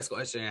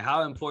question.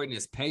 How important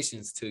is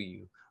patience to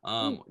you?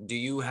 Ooh, Do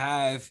you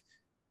have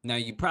now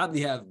you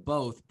probably have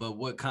both, but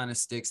what kind of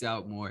sticks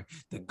out more?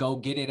 The go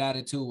get it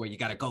attitude where you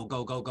gotta go,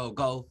 go, go, go,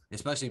 go,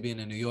 especially being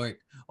in New York,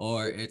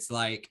 or it's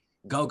like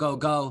go, go,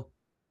 go.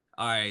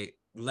 All right,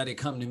 let it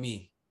come to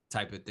me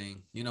type of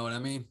thing. You know what I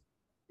mean?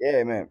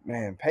 yeah,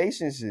 man,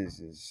 patience is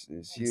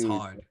It's huge.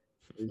 hard.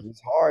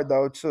 It's hard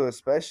though too,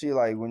 especially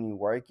like when you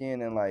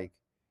working and like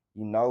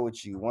you know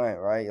what you want,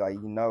 right? Like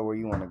you know where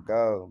you want to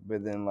go,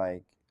 but then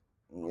like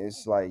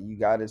it's like you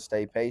got to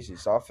stay patient.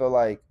 So I feel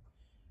like,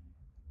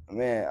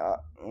 man,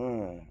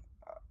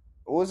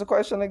 what was the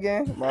question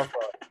again? My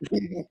fault.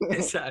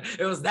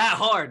 It was that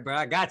hard, bro.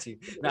 I got you.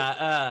 Nah,